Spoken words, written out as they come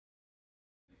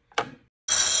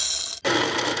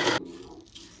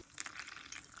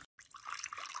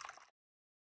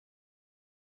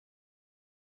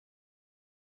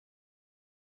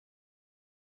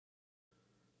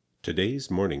Today's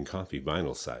Morning Coffee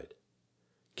Vinyl Side.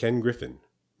 Ken Griffin,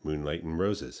 Moonlight and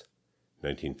Roses,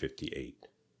 1958.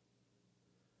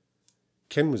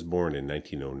 Ken was born in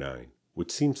 1909, which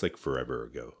seems like forever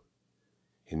ago.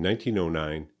 In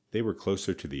 1909, they were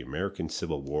closer to the American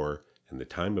Civil War and the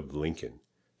time of Lincoln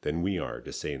than we are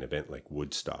to say an event like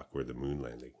Woodstock or the moon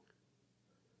landing.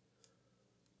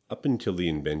 Up until the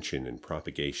invention and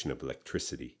propagation of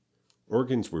electricity,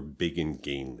 organs were big and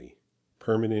gainly.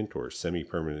 Permanent or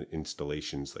semi-permanent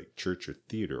installations like church or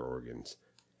theater organs,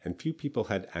 and few people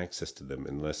had access to them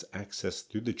unless accessed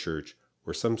through the church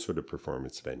or some sort of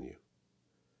performance venue.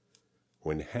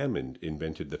 When Hammond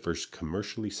invented the first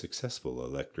commercially successful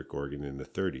electric organ in the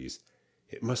 30s,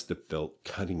 it must have felt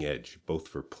cutting edge both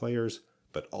for players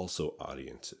but also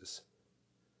audiences.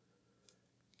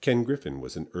 Ken Griffin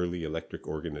was an early electric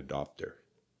organ adopter.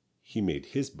 He made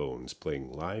his bones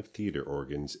playing live theater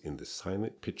organs in the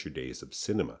silent picture days of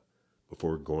cinema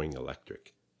before going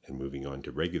electric and moving on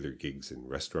to regular gigs in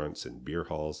restaurants and beer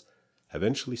halls,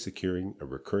 eventually securing a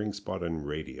recurring spot on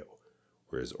radio,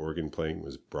 where his organ playing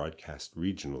was broadcast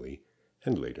regionally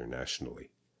and later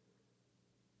nationally.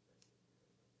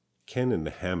 Ken and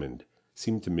the Hammond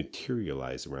seemed to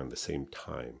materialize around the same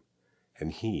time,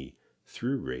 and he,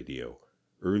 through radio,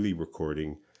 early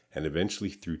recording, and eventually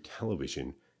through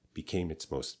television, became its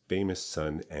most famous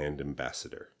son and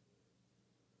ambassador.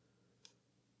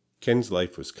 Ken's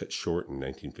life was cut short in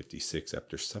 1956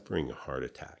 after suffering a heart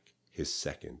attack, his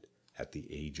second, at the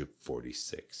age of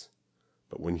 46.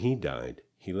 But when he died,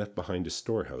 he left behind a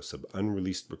storehouse of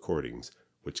unreleased recordings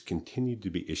which continued to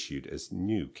be issued as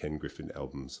new Ken Griffin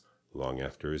albums long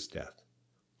after his death,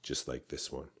 just like this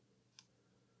one.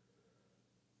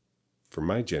 For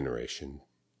my generation,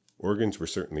 organs were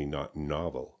certainly not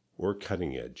novel or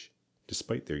cutting edge,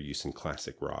 despite their use in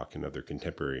classic rock and other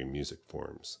contemporary music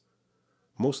forms.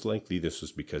 Most likely this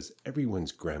was because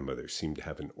everyone's grandmother seemed to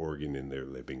have an organ in their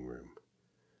living room.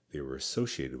 They were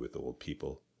associated with old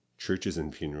people, churches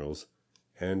and funerals,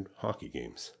 and hockey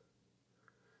games.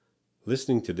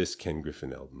 Listening to this Ken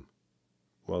Griffin album,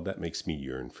 well, that makes me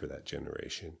yearn for that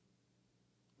generation.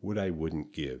 What I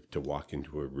wouldn't give to walk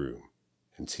into a room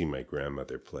and see my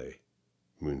grandmother play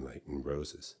Moonlight and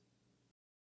Roses.